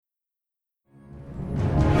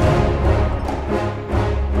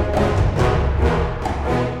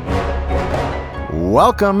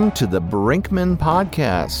Welcome to the Brinkman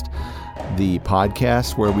Podcast, the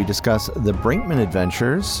podcast where we discuss the Brinkman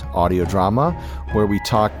Adventures, audio drama, where we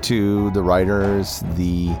talk to the writers,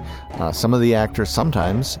 some of the actors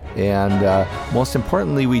sometimes, and most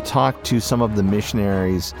importantly, we talk to some of the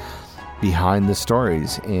missionaries behind the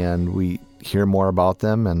stories, and we hear more about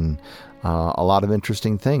them and a lot of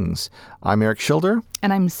interesting things. I'm Eric Schilder.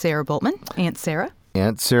 And I'm Sarah Boltman, Aunt Sarah.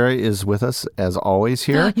 Aunt Sarah is with us, as always,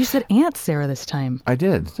 here. You said Aunt Sarah this time. I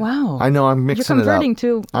did. Wow. I know, I'm mixing it up. You're converting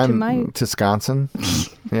to my... I'm Wisconsin.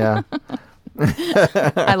 Yeah.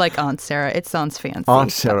 I like Aunt Sarah. It sounds fancy. Aunt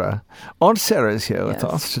Sarah. Aunt Sarah is here with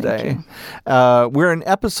us today. We're in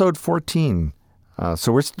episode 14.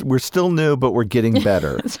 So we're still new, but we're getting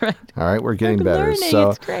better. That's right. All right, we're getting better. Learning.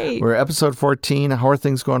 So it's great. We're episode 14. How are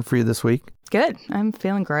things going for you this week? Good. I'm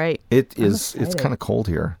feeling great. It's kind of cold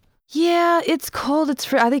here. Yeah, it's cold.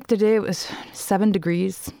 I think today it was 7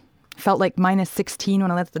 degrees. Felt like minus 16 when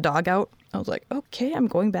I let the dog out. I was like, okay, I'm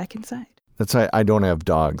going back inside. That's why I don't have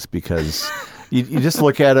dogs, because you just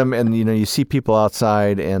look at them and, you see people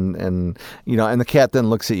outside and the cat then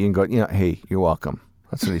looks at you and goes, hey, you're welcome.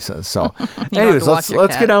 That's what he says. So anyways, let's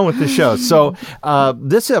get on with the show. So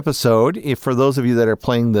this episode, for those of you that are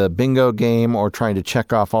playing the bingo game or trying to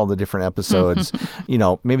check off all the different episodes,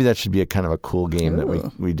 maybe that should be a kind of a cool game that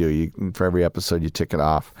we do. For every episode, you tick it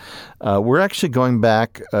off. We're actually going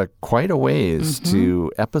back quite a ways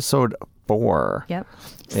to episode 4. Yep.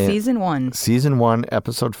 Season 1. Season 1,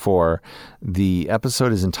 episode 4. The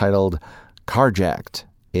episode is entitled Carjacked.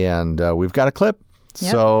 And we've got a clip.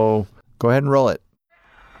 Yep. So go ahead and roll it.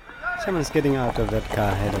 Someone's getting out of that car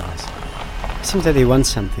ahead of us. Seems that he wants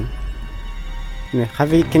something.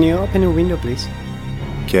 Javi, can you open a window, please?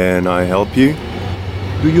 Can I help you?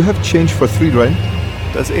 Do you have change for 3 rand?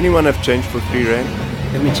 Does anyone have change for 3 rand?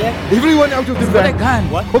 Let me check. Everyone out of the van.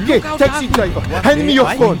 What? Okay, taxi driver, hand me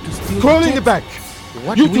your phone. Crawl in the back.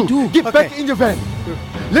 What you do we two, do? get back in the van.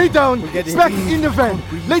 Lay down, back in the van.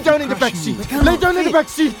 Lay down in the back seat. Lay down in the back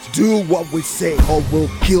seat. Do what we say or we'll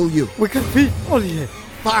kill you. We can feed all here.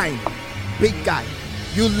 Fine. Big guy,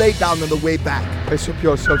 you lay down on the way back. Pass up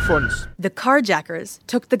your cell phones. The carjackers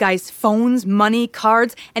took the guys' phones, money,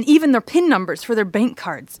 cards, and even their PIN numbers for their bank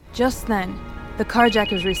cards. Just then, the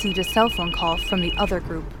carjackers received a cell phone call from the other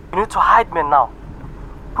group. You need to hide, men, now.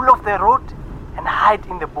 Pull off the road and hide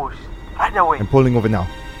in the bush. Right away. I'm pulling over now.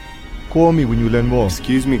 Call me when you learn more.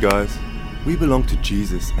 Excuse me, guys. We belong to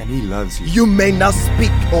Jesus, and he loves you. You may not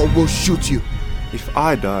speak or we'll shoot you. If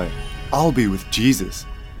I die, I'll be with Jesus.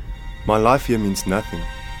 My life here means nothing.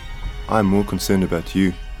 I'm more concerned about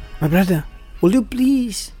you. My brother, will you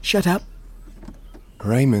please shut up?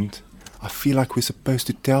 Raymond, I feel like we're supposed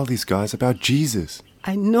to tell these guys about Jesus.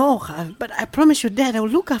 I know, but I promise your dad I will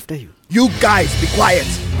look after you. You guys, be quiet.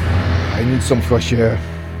 I need some fresh air.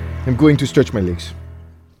 I'm going to stretch my legs.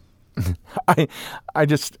 I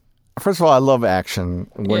just, first of all, I love action.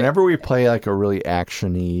 Whenever we play like a really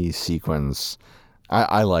action-y sequence,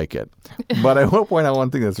 I like it. But I want to point out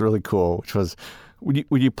one thing that's really cool, which was, would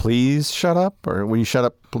you please shut up? Or will you shut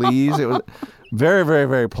up, please? It was very, very,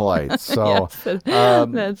 very polite. So, yes,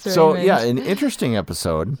 that's very nice. An interesting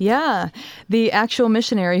episode. Yeah. The actual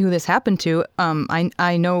missionary who this happened to,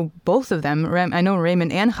 I know both of them. I know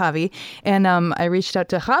Raymond and Javi. And I reached out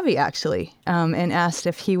to Javi, actually, and asked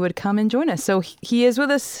if he would come and join us. So he is with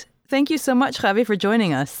us. Thank you so much, Javi, for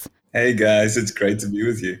joining us. Hey, guys. It's great to be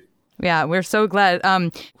with you. Yeah, we're so glad.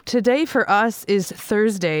 Today for us is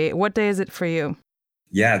Thursday. What day is it for you?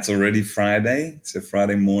 Yeah, it's already Friday. It's a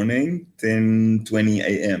Friday morning, 10:20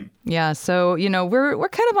 a.m. Yeah, so, we're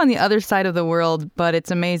kind of on the other side of the world, but it's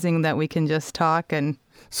amazing that we can just talk. And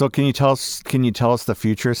so can you tell us the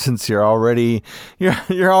future, since you're already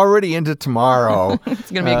into tomorrow?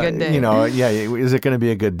 It's going to be a good day. Is it going to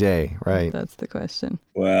be a good day, right? That's the question.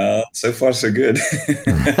 Well, so far so good.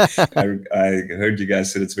 I heard you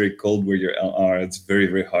guys said it's very cold where you are. It's very,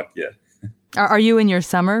 very hot yet. Are you in your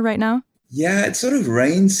summer right now? Yeah, it's sort of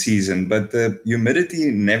rain season, but the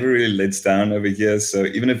humidity never really lets down over here. So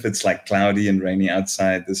even if it's like cloudy and rainy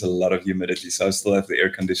outside, there's a lot of humidity. So I still have the air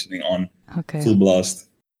conditioning on. Okay. Full blast.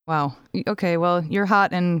 Wow. Okay, well, you're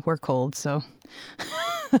hot and we're cold, so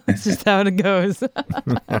that's just how it goes.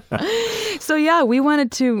 So yeah, we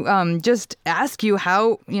wanted to just ask you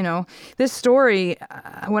how, this story,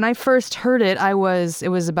 when I first heard it, it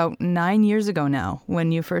was about 9 years ago now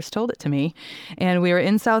when you first told it to me. And we were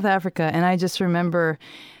in South Africa, and I just remember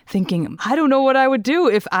thinking, I don't know what I would do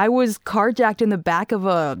if I was carjacked in the back of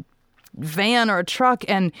a van or a truck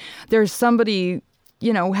and there's somebody,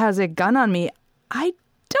 has a gun on me. I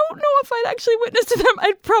don't know if I'd actually witness to them.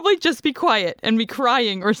 I'd probably just be quiet and be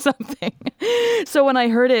crying or something. So when I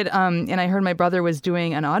heard it, and I heard my brother was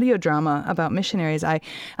doing an audio drama about missionaries, I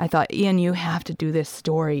thought, Ian, you have to do this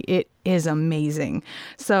story. It is amazing.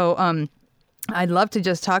 So I'd love to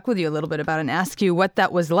just talk with you a little bit about it and ask you what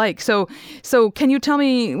that was like. So can you tell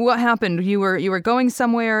me what happened? You were going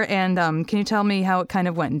somewhere, and can you tell me how it kind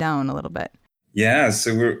of went down a little bit? Yeah,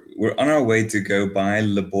 so we're on our way to go buy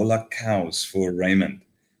Lebola cows for Raymond,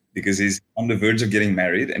 because he's on the verge of getting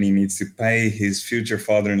married and he needs to pay his future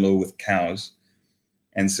father-in-law with cows.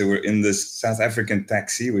 And so we're in this South African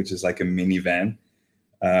taxi, which is like a minivan,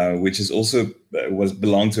 which is also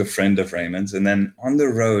belonged to a friend of Raymond's. And then on the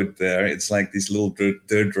road there, it's like these little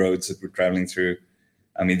dirt roads that we're traveling through.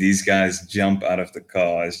 I mean, these guys jump out of the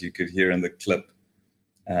car, as you could hear in the clip.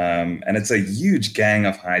 And it's a huge gang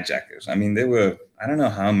of hijackers. I mean, there were, I don't know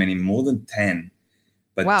how many, more than 10.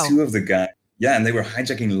 But wow. Two of the guys, and they were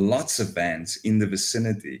hijacking lots of vans in the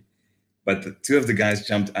vicinity. But the two of the guys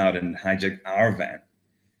jumped out and hijacked our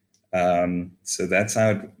van. So that's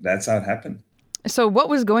how it happened. So what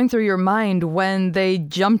was going through your mind when they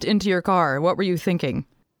jumped into your car? What were you thinking?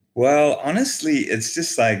 Well, honestly, it's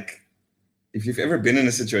just like, if you've ever been in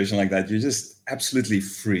a situation like that, you just absolutely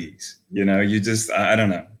freeze. You know, you just, I don't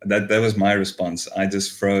know. That was my response. I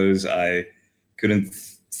just froze. I couldn't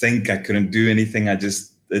think. I couldn't do anything. I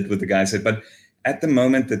just did what the guy said. But at the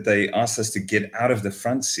moment that they asked us to get out of the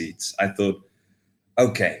front seats, I thought,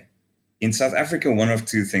 okay, in South Africa, one of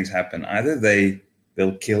two things happen. Either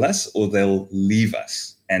they'll kill us or they'll leave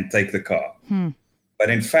us and take the car. But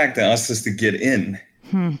in fact, they asked us to get in.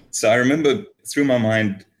 So I remember through my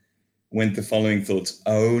mind went the following thoughts.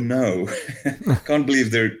 Oh no, can't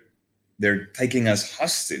believe they're taking us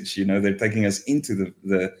hostage. You know, they're taking us into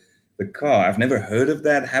the car. I've never heard of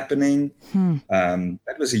that happening.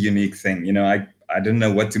 That was a unique thing. You know, I didn't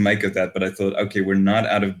know what to make of that, but I thought, okay, we're not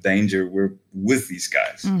out of danger. We're with these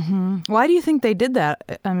guys. Why do you think they did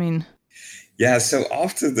that? I mean, yeah. So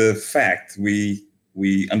after the fact, we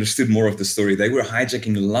understood more of the story. They were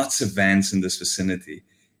hijacking lots of vans in this vicinity.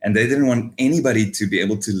 And they didn't want anybody to be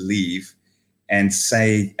able to leave and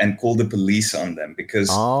call the police on them, because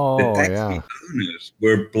the taxi owners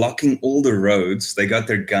were blocking all the roads. They got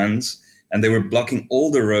their guns and they were blocking all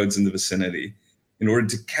the roads in the vicinity in order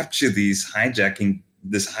to capture this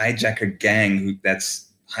hijacker gang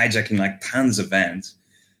that's hijacking like tons of vans.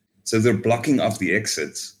 So they're blocking off the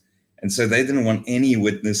exits. And so they didn't want any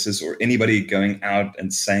witnesses or anybody going out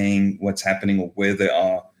and saying what's happening or where they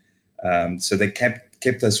are. So they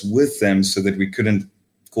kept us with them so that we couldn't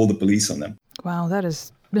call the police on them. Wow, that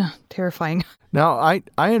is terrifying. Now, I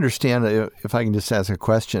understand, if I can just ask a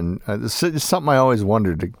question. This is something I always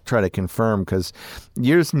wondered to try to confirm, because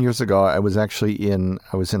years and years ago, I was in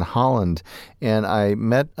Holland, and I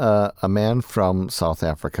met a man from South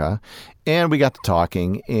Africa, and we got to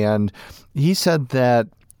talking, and he said that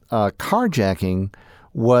carjacking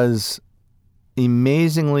was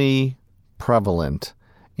amazingly prevalent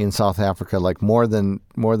in South Africa, like more than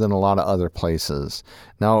a lot of other places.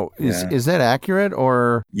 Now, is that accurate,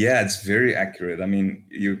 or? Yeah, it's very accurate. I mean,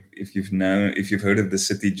 if you've heard of the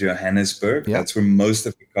city Johannesburg, that's where most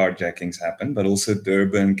of the carjackings happen, but also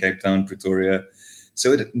Durban, Cape Town, Pretoria.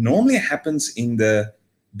 So it normally happens in the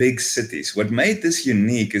big cities. What made this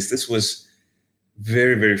unique is this was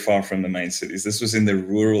very, very far from the main cities. This was in the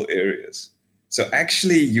rural areas. So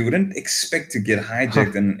actually, you wouldn't expect to get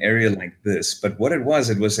hijacked in an area like this. But what it was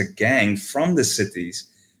a gang from the cities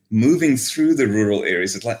moving through the rural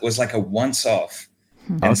areas. It was like a once-off,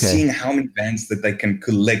 and seeing how many vans that they can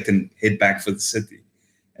collect and head back for the city.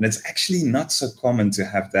 And it's actually not so common to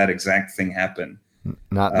have that exact thing happen.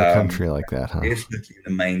 Not in the country like that, huh? Definitely in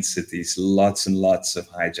the main cities, lots and lots of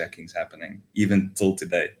hijackings happening, even till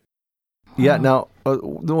today. Yeah. Now,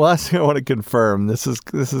 the last thing I want to confirm, this is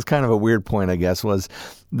kind of a weird point, I guess, was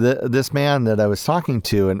this man that I was talking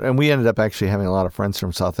to, and we ended up actually having a lot of friends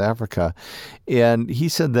from South Africa, and he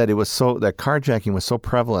said that that carjacking was so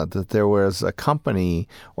prevalent that there was a company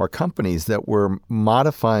or companies that were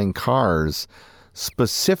modifying cars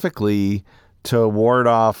specifically to ward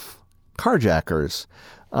off carjackers,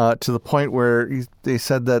 to the point where they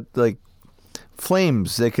said that, like,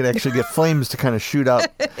 flames, they could actually get flames to kind of shoot out.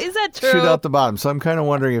 Is that true? Shoot out the bottom. So I'm kind of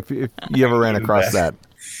wondering if you ever ran across that.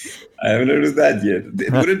 I haven't heard of that yet.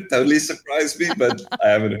 It wouldn't totally surprise me, but I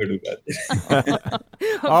haven't heard of that.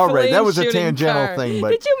 All right, that was a tangential thing. But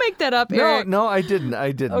did you make that up, Eric? No, I didn't.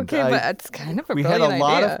 Okay, but it's kind of a brilliant idea. We had a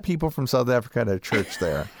lot idea. of people from South Africa at a church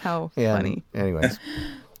there. How funny. Anyways,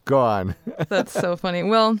 go on. That's so funny.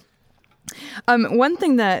 Well, one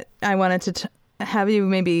thing that I wanted to have you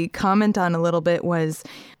maybe comment on a little bit was,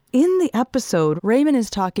 in the episode, Raymond is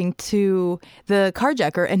talking to the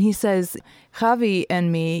carjacker, and he says, Javi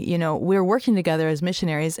and me, we're working together as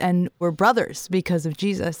missionaries, and we're brothers because of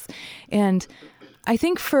Jesus. And I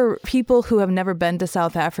think for people who have never been to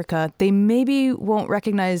South Africa, they maybe won't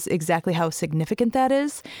recognize exactly how significant that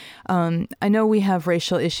is. I know we have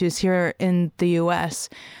racial issues here in the U.S.,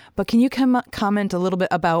 but can you comment a little bit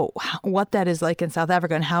about what that is like in South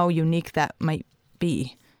Africa and how unique that might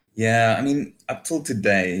be? Yeah, I mean, up till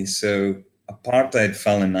today, so apartheid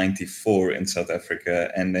fell in 94 in South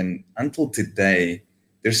Africa, and then until today,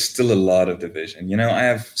 there's still a lot of division. I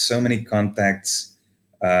have so many contacts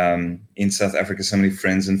in South Africa, so many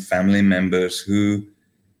friends and family members who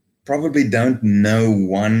probably don't know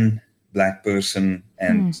one Black person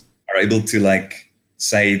and are able to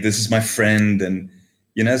say, this is my friend. And,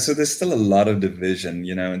 so there's still a lot of division,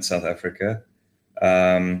 in South Africa.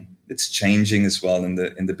 It's changing as well in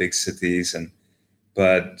the big cities.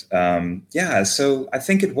 So I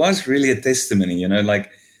think it was really a testimony,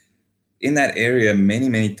 in that area, many,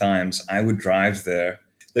 many times I would drive there.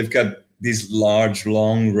 They've got these large,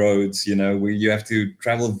 long roads, where you have to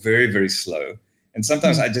travel very, very slow. And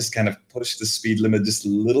sometimes I just kind of push the speed limit just a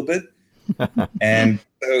little bit. And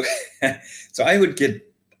so I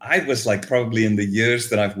was probably in the years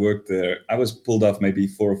that I've worked there, I was pulled off maybe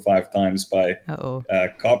 4 or 5 times by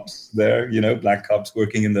cops there, Black cops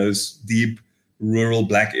working in those deep rural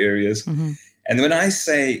Black areas. Mm-hmm. And when I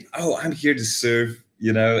say, I'm here to serve,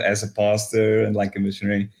 as a pastor and like a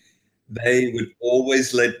missionary, they would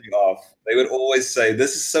always let me off. They would always say,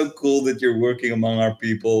 this is so cool that you're working among our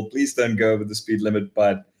people. Please don't go over the speed limit,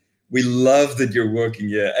 but we love that you're working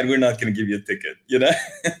here, and we're not going to give you a ticket,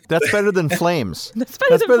 That's better than flames. That's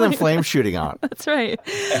better than flames shooting out. That's right.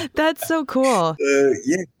 That's so cool. I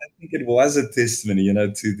think it was a testimony,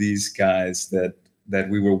 to these guys that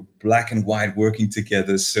we were Black and white working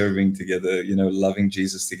together, serving together, loving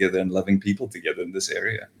Jesus together and loving people together in this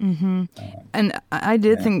area. Mm-hmm. And I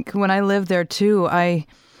did think when I lived there too, I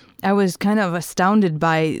was kind of astounded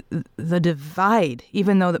by the divide,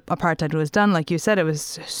 even though the apartheid was done. Like you said, it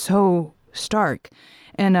was so stark.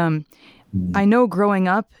 And I know growing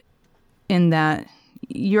up in that,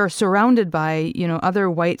 you're surrounded by, other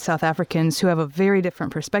white South Africans who have a very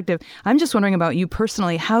different perspective. I'm just wondering about you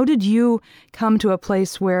personally. How did you come to a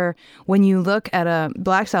place where when you look at a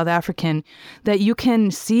Black South African that you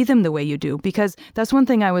can see them the way you do? Because that's one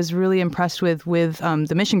thing I was really impressed with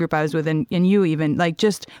the mission group I was with and you even,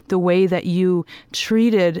 just the way that you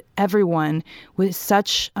treated everyone with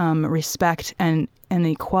such respect and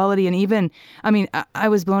equality. And even, I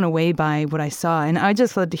was blown away by what I saw. And I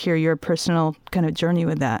just love to hear your personal kind of journey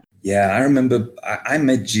with that. Yeah, I remember I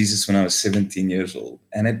met Jesus when I was 17 years old.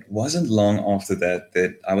 And it wasn't long after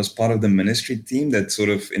that I was part of the ministry team that sort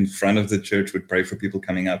of in front of the church would pray for people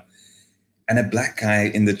coming up. And a Black guy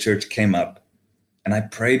in the church came up and I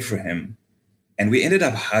prayed for him. And we ended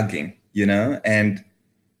up hugging,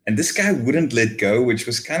 and this guy wouldn't let go, which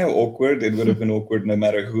was kind of awkward. It would have been awkward no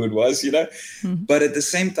matter who it was, Mm-hmm. But at the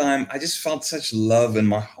same time, I just felt such love in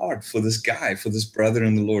my heart for this guy, for this brother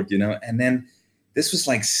in the Lord, And then this was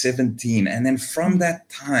 17. And then from that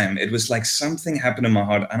time, it was something happened in my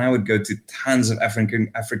heart. And I would go to tons of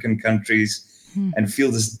African countries and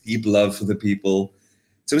feel this deep love for the people.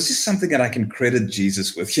 So it's just something that I can credit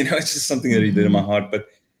Jesus with, It's just something that he did in my heart. But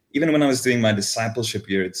even when I was doing my discipleship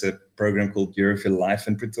here, it's a program called Year of Your Life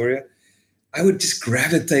in Pretoria, I would just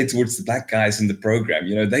gravitate towards the Black guys in the program.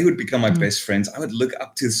 They would become my best friends. I would look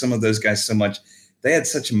up to some of those guys so much. They had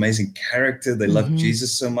such amazing character. They loved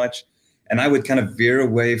Jesus so much. And I would kind of veer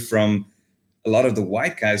away from a lot of the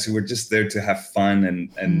white guys who were just there to have fun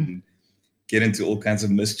and get into all kinds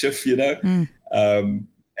of mischief,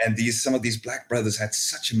 And some of these Black brothers had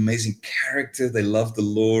such amazing character. They loved the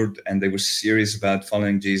Lord and they were serious about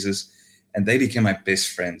following Jesus. And they became my best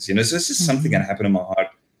friends, So this is something that happened in my heart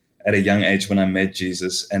at a young age when I met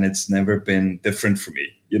Jesus. And it's never been different for me,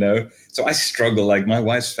 So I struggle. My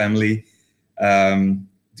wife's family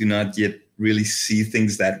do not yet really see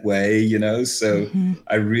things that way, So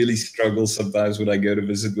I really struggle sometimes when I go to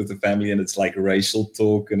visit with the family and it's racial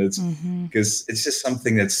talk. And it's because it's just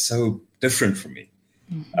something that's so different for me.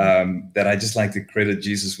 That I just like to credit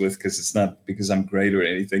Jesus with, because it's not because I'm great or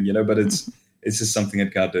anything, but it's just something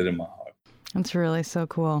that God did in my heart. That's really so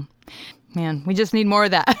cool. Man, we just need more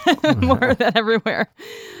of that, more of that everywhere.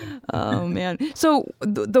 Oh, man. So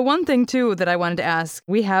the one thing, too, that I wanted to ask,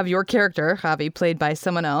 we have your character, Javi, played by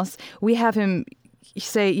someone else. We have him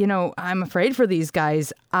say, I'm afraid for these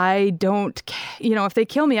guys. I don't, if they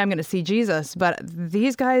kill me, I'm going to see Jesus. But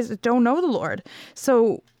these guys don't know the Lord.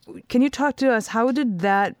 So can you talk to us? How did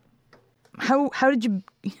that? How did you?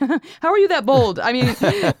 How are you that bold? I mean,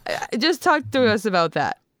 just talk to us about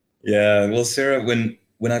that. Yeah, well, Sarah, when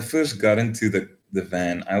I first got into the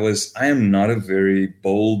van, I am not a very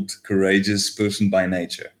bold, courageous person by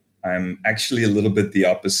nature. I'm actually a little bit the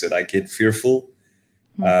opposite. I get fearful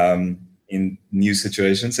in new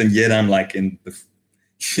situations, and yet I'm like in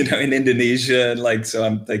Indonesia, like, so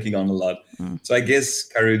I'm taking on a lot. So I guess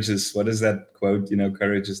courage is, what is that quote?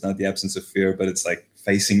 Courage is not the absence of fear, but it's like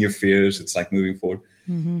facing your fears. It's like moving forward.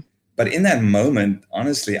 Mm-hmm. But in that moment,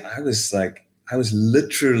 honestly, I was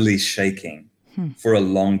literally shaking for a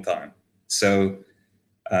long time. So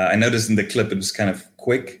I noticed in the clip, it was kind of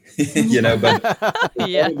quick, but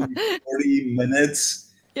 40 minutes,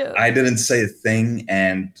 I didn't say a thing.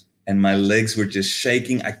 And my legs were just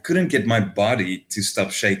shaking. I couldn't get my body to stop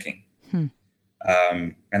shaking.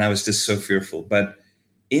 And I was just so fearful. But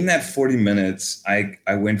in that 40 minutes,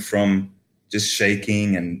 I went from just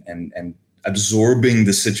shaking and absorbing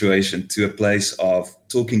the situation to a place of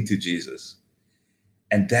talking to Jesus.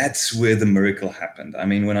 And that's where the miracle happened. I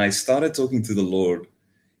mean, when I started talking to the Lord,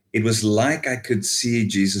 it was like I could see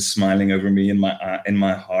Jesus smiling over me in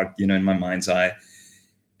my heart, in my mind's eye.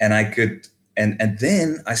 And I could, and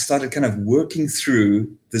then I started kind of working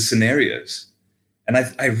through the scenarios. And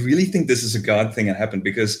I really think this is a God thing that happened,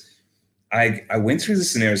 because I went through the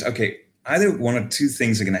scenarios. Okay, either one or two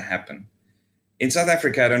things are going to happen. In South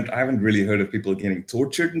Africa, I haven't really heard of people getting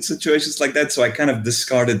tortured in situations like that. So I kind of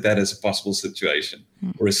discarded that as a possible situation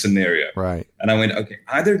or a scenario. Right. And I went, okay,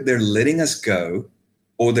 either they're letting us go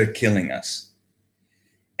or they're killing us.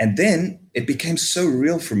 And then it became so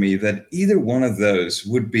real for me that either one of those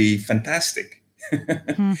would be fantastic.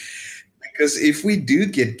 Because if we do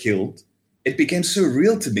get killed, it became so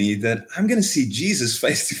real to me that I'm going to see Jesus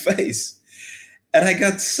face to face. And I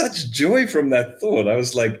got such joy from that thought. I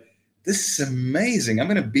was like, this is amazing. I'm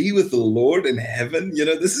going to be with the Lord in heaven.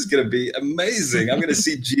 This is going to be amazing. I'm going to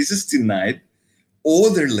see Jesus tonight, or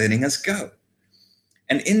they're letting us go.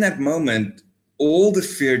 And in that moment, all the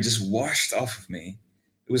fear just washed off of me.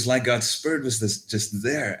 It was like God's Spirit was just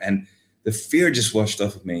there, and the fear just washed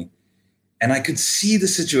off of me. And I could see the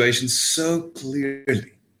situation so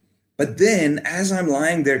clearly. But then as I'm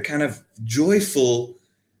lying there kind of joyful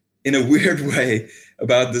in a weird way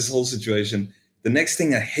about this whole situation, the next thing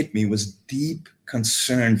that hit me was deep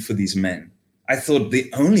concern for these men. I thought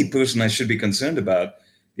the only person I should be concerned about,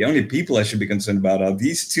 the only people I should be concerned about are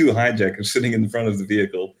these two hijackers sitting in front of the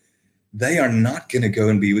vehicle. They are not going to go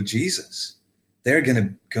and be with Jesus. They're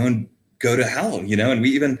going to go to hell, and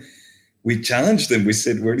we challenged them. We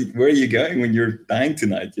said, where are you going when you're dying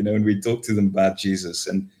tonight? And we talked to them about Jesus.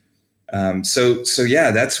 And so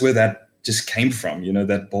that's where that just came from,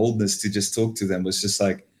 that boldness to just talk to them was just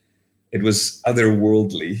like, it was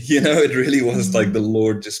otherworldly, it really was like the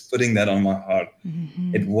Lord just putting that on my heart.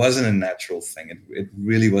 Mm-hmm. It wasn't a natural thing. It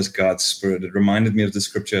really was God's Spirit. It reminded me of the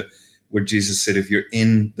scripture where Jesus said, if you're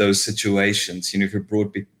in those situations, if you're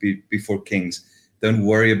brought before kings, don't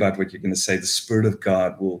worry about what you're going to say. The Spirit of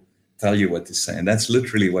God will tell you what to say. And that's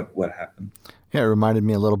literally what happened. Yeah, it reminded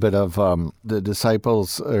me a little bit of the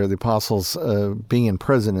disciples or the apostles being in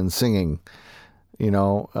prison and singing,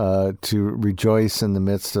 to rejoice in the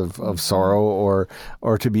midst of sorrow,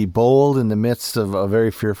 or to be bold in the midst of a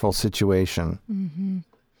very fearful situation. Mm-hmm.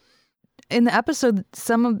 In the episode,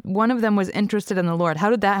 one of them was interested in the Lord.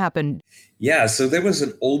 How did that happen? Yeah, so there was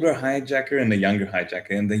an older hijacker and a younger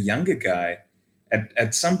hijacker. And the younger guy,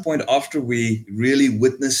 at some point after we really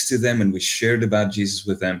witnessed to them and we shared about Jesus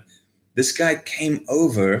with them, this guy came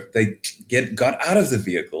over. They got out of the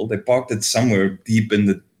vehicle. They parked it somewhere deep in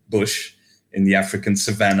the bush in the African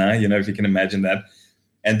savannah, if you can imagine that.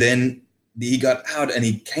 And then he got out and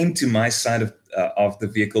he came to my side of the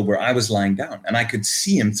vehicle where I was lying down. And I could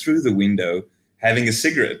see him through the window having a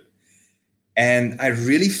cigarette. And I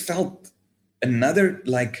really felt another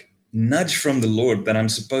nudge from the Lord that I'm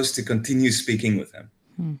supposed to continue speaking with him.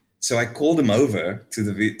 So I called him over to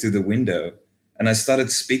the window and I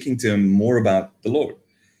started speaking to him more about the Lord.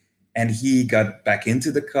 And he got back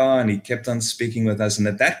into the car and he kept on speaking with us. And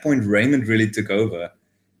at that point, Raymond really took over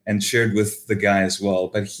and shared with the guy as well.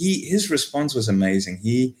 But his response was amazing.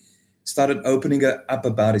 He started opening up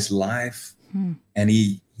about his life. And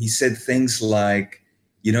he said things like,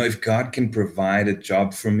 if God can provide a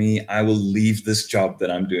job for me, I will leave this job that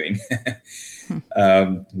I'm doing,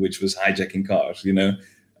 which was hijacking cars,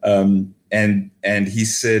 And he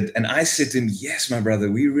said, and I said to him, yes, my brother,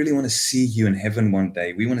 we really want to see you in heaven one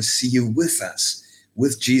day. We want to see you with us,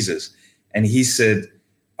 with Jesus. And he said,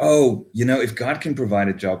 oh, if God can provide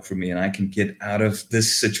a job for me and I can get out of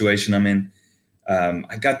this situation I'm in,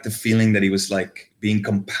 I got the feeling that he was like being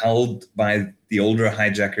compelled by the older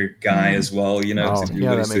hijacker guy as well, you know, to do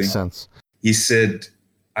what he's that doing. makes sense. He said,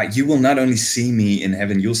 you will not only see me in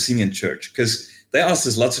heaven, you'll see me in church. Because they asked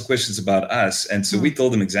us lots of questions about us. And so we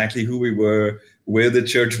told them exactly who we were, where the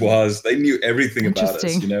church was. They knew everything about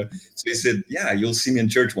us, you know. So he said, yeah, you'll see me in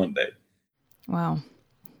church one day. Wow.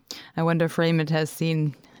 I wonder if Raymond has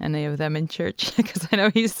seen any of them in church, because I know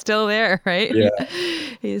he's still there, right? Yeah.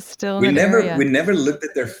 He's still in we that never area. We never looked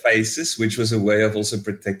at their faces, which was a way of also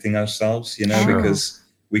protecting ourselves, you know, because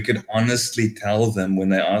we could honestly tell them when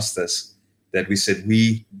they asked us that we said,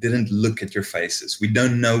 we didn't look at your faces. We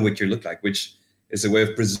don't know what you look like, which is a way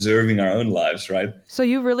of preserving our own lives, right? So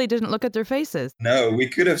you really didn't look at their faces? No, we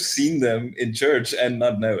could have seen them in church and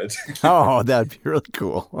not know it. Oh, that'd be really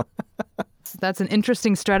cool. That's an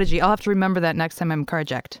interesting strategy. I'll have to remember that next time I'm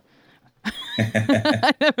carjacked.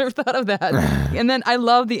 I never thought of that. And then I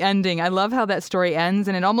love the ending. I love how that story ends,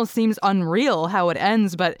 and it almost seems unreal how it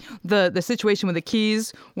ends, but the situation with the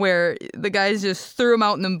keys where the guys just threw them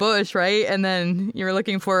out in the bush, right? And then you were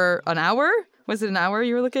looking for an hour? Was it an hour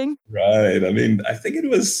you were looking? Right. I mean, I think it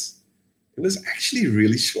was actually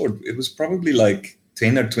really short. It was probably like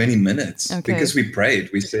 10 or 20 minutes because we prayed.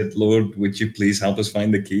 We said, Lord, would you please help us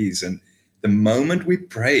find the keys? And the moment we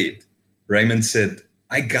prayed, Raymond said,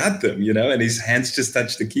 I got them, you know, and his hands just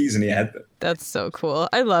touched the keys and he had them. That's so cool.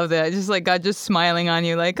 I love that. Just like God just smiling on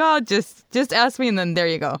you like, oh, just ask me. And then there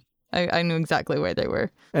you go. I knew exactly where they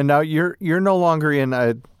were. And now you're no longer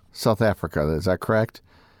in South Africa. Is that correct?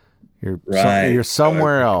 You're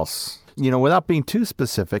somewhere else. You know, without being too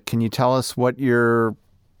specific, can you tell us what you're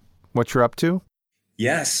up to?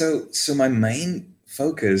 Yeah. So my main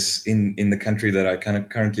focus in the country that I kind of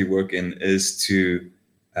currently work in is to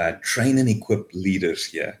train and equip leaders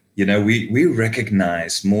here. You know, we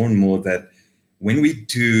recognize more and more that when we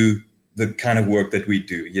do the kind of work that we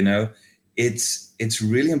do, you know, it's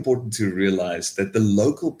really important to realize that the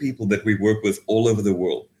local people that we work with all over the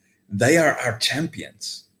world, they are our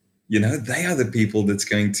champions. You know, they are the people that's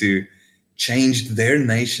going to change their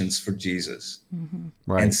nations for Jesus. Mm-hmm.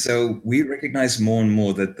 Right. And so we recognize more and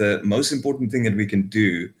more that the most important thing that we can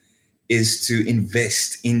do is to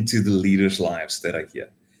invest into the leaders' lives that are here.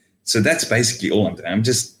 So that's basically all I'm doing. I'm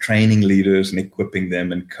just training leaders and equipping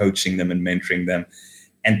them and coaching them and mentoring them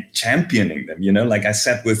and championing them. You know, like I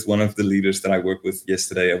sat with one of the leaders that I work with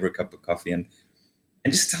yesterday over a cup of coffee and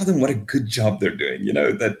just tell them what a good job they're doing. You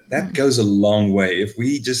know, that goes a long way. If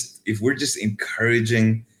we're just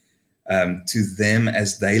encouraging to them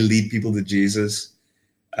as they lead people to Jesus,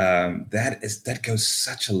 that goes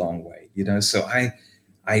such a long way. You know, so I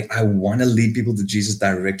want to lead people to Jesus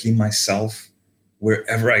directly myself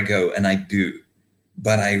wherever I go, and I do.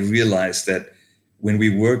 But I realize that when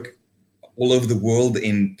we work all over the world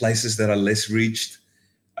in places that are less reached,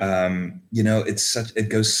 you know, it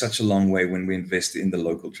goes such a long way when we invest in the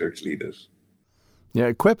local church leaders. Yeah,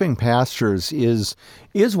 equipping pastors is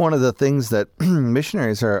one of the things that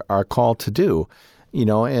missionaries are called to do. You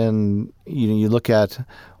know, and you look at,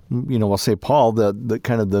 you know, we'll say Paul, the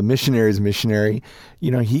kind of the missionary's missionary.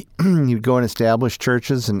 You know, he'd go and establish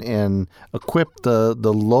churches and equip the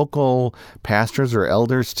local pastors or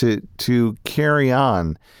elders to carry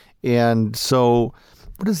on. And so,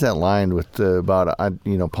 what is that line with about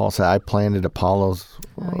Paul said, "I planted, Apollos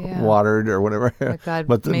watered," or whatever. But God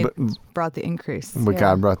brought the increase. But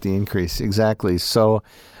God brought the increase, exactly. So,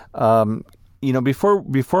 you know, before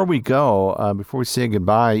we go, before we say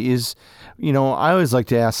goodbye, I always like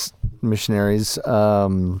to ask missionaries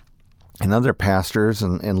and other pastors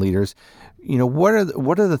and leaders, you know, what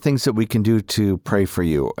are the things that we can do to pray for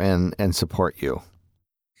you and support you?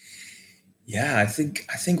 Yeah, I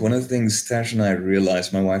think one of the things Tash and I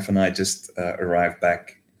realized, my wife and I just arrived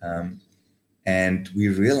back, and we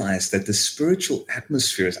realized that the spiritual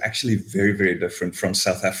atmosphere is actually very, very different from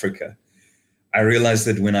South Africa. I realized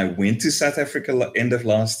that when I went to South Africa end of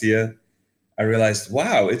last year, I realized,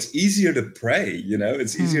 wow, it's easier to pray, you know,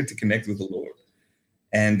 it's easier to connect with the Lord.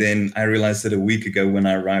 And then I realized that a week ago when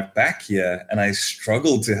I arrived back here and I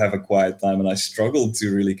struggled to have a quiet time and I struggled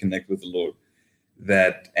to really connect with the Lord,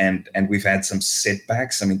 and we've had some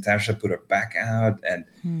setbacks. I mean, Tasha put her back out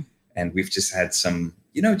and we've just had some,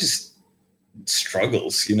 you know, just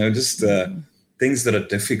struggles, you know, just things that are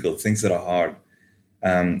difficult, things that are hard.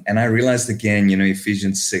 And I realized again, you know,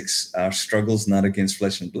 Ephesians 6, our struggle's not against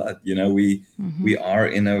flesh and blood. You know, we are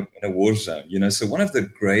in a war zone, you know. So one of the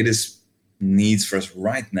greatest needs for us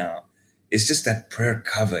right now is just that prayer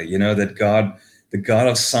cover, you know, that God, the God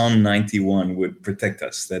of Psalm 91 would protect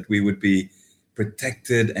us, that we would be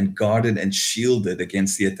protected and guarded and shielded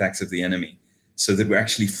against the attacks of the enemy. so that we're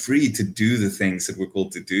actually free to do the things that we're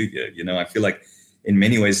called to do here. You know, I feel like in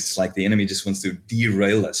many ways, it's like the enemy just wants to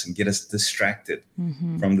derail us and get us distracted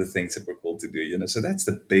from the things that we're called to do, you know. So that's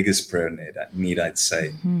the biggest prayer need, I'd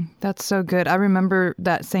say. That's so good. I remember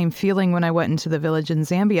that same feeling when I went into the village in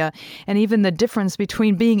Zambia, and even the difference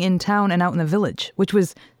between being in town and out in the village, which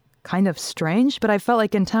was kind of strange, but I felt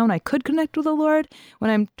like in town I could connect with the Lord.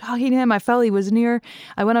 When I'm talking to him, I felt he was near.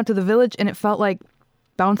 I went out to the village and it felt like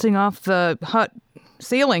bouncing off the hut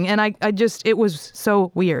ceiling, and it was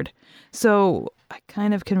so weird. So I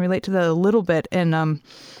kind of can relate to that a little bit, and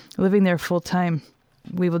living there full time.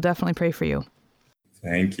 We will definitely pray for you.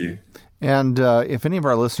 Thank you. And if any of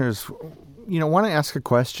our listeners, want to ask a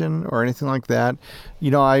question or anything like that,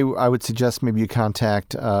 I would suggest maybe you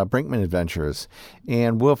contact Brinkman Adventures,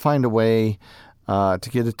 and we'll find a way to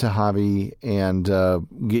get it to Javi and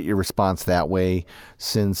get your response that way.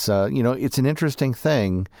 Since it's an interesting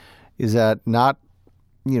thing, is that not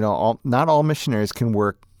all missionaries can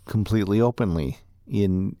work completely openly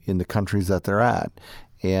in the countries that they're at,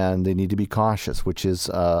 and they need to be cautious, which is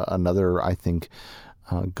another, I think,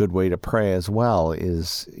 good way to pray as well,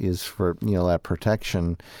 is for that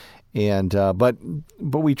protection. And but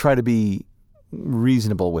we try to be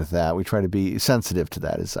reasonable with that. We try to be sensitive to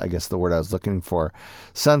that, is I guess the word I was looking for.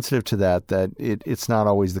 Sensitive to that it's not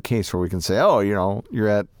always the case where we can say, oh, you're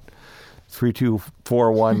at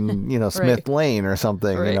 3241, Smith Lane or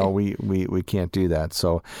something. Right. We can't do that.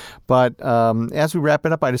 So, but as we wrap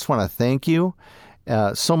it up, I just want to thank you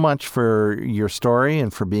so much for your story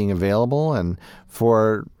and for being available, and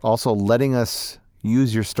for also letting us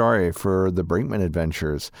use your story for the Brinkman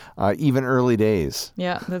Adventures, even early days.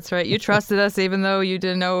 Yeah, that's right. You trusted us even though you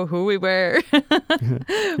didn't know who we were. You're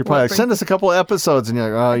probably like, send us a couple episodes, and you're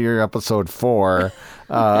like, oh, you're episode 4.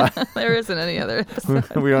 There isn't any other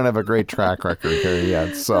episode. We don't have a great track record here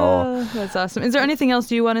yet. So that's awesome. Is there anything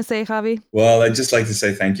else you want to say, Javi? Well, I'd just like to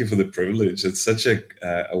say thank you for the privilege. It's such a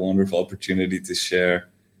wonderful opportunity to share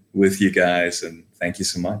with you guys, and thank you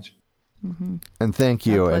so much. And thank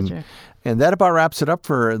you. My pleasure. And that about wraps it up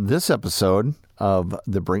for this episode of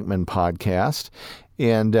the Brinkman Podcast.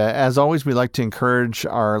 And as always, we like to encourage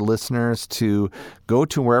our listeners to go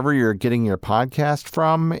to wherever you're getting your podcast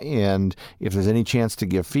from. And if there's any chance to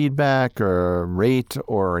give feedback or rate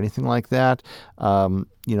or anything like that,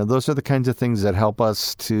 those are the kinds of things that help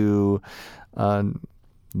us to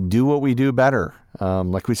do what we do better.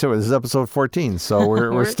 Like we said, this is episode 14, so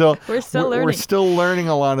we're still learning. We're still learning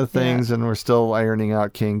a lot of things, and we're still ironing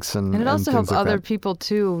out kinks and it also helps like other that. People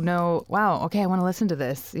too know, wow, okay, I want to listen to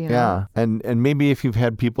this. Yeah, and maybe if you've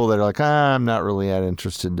had people that are like, I'm not really that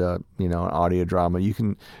interested, in audio drama, you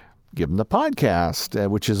can give them the podcast,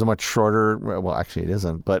 which is a much shorter. Well, actually, it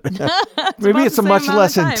isn't, but maybe it's a much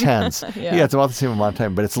less intense. Yeah, it's about the same amount of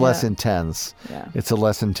time, but it's less intense. Yeah. It's a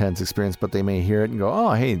less intense experience, but they may hear it and go,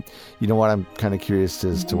 oh, hey, you know what? I'm kind of curious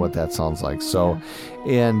as to what that sounds like. So,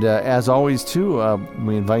 and as always, too,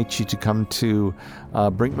 we invite you to come to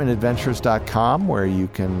brinkmanadventures.com, where you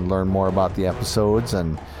can learn more about the episodes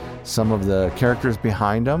and some of the characters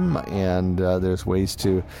behind them, and there's ways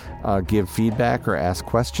to give feedback or ask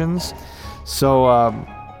questions. So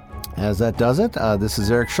as that does it, this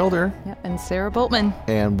is Eric Schilder. Yep, and Sarah Boltman.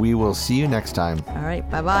 And we will see you next time. All right,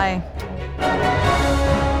 bye-bye.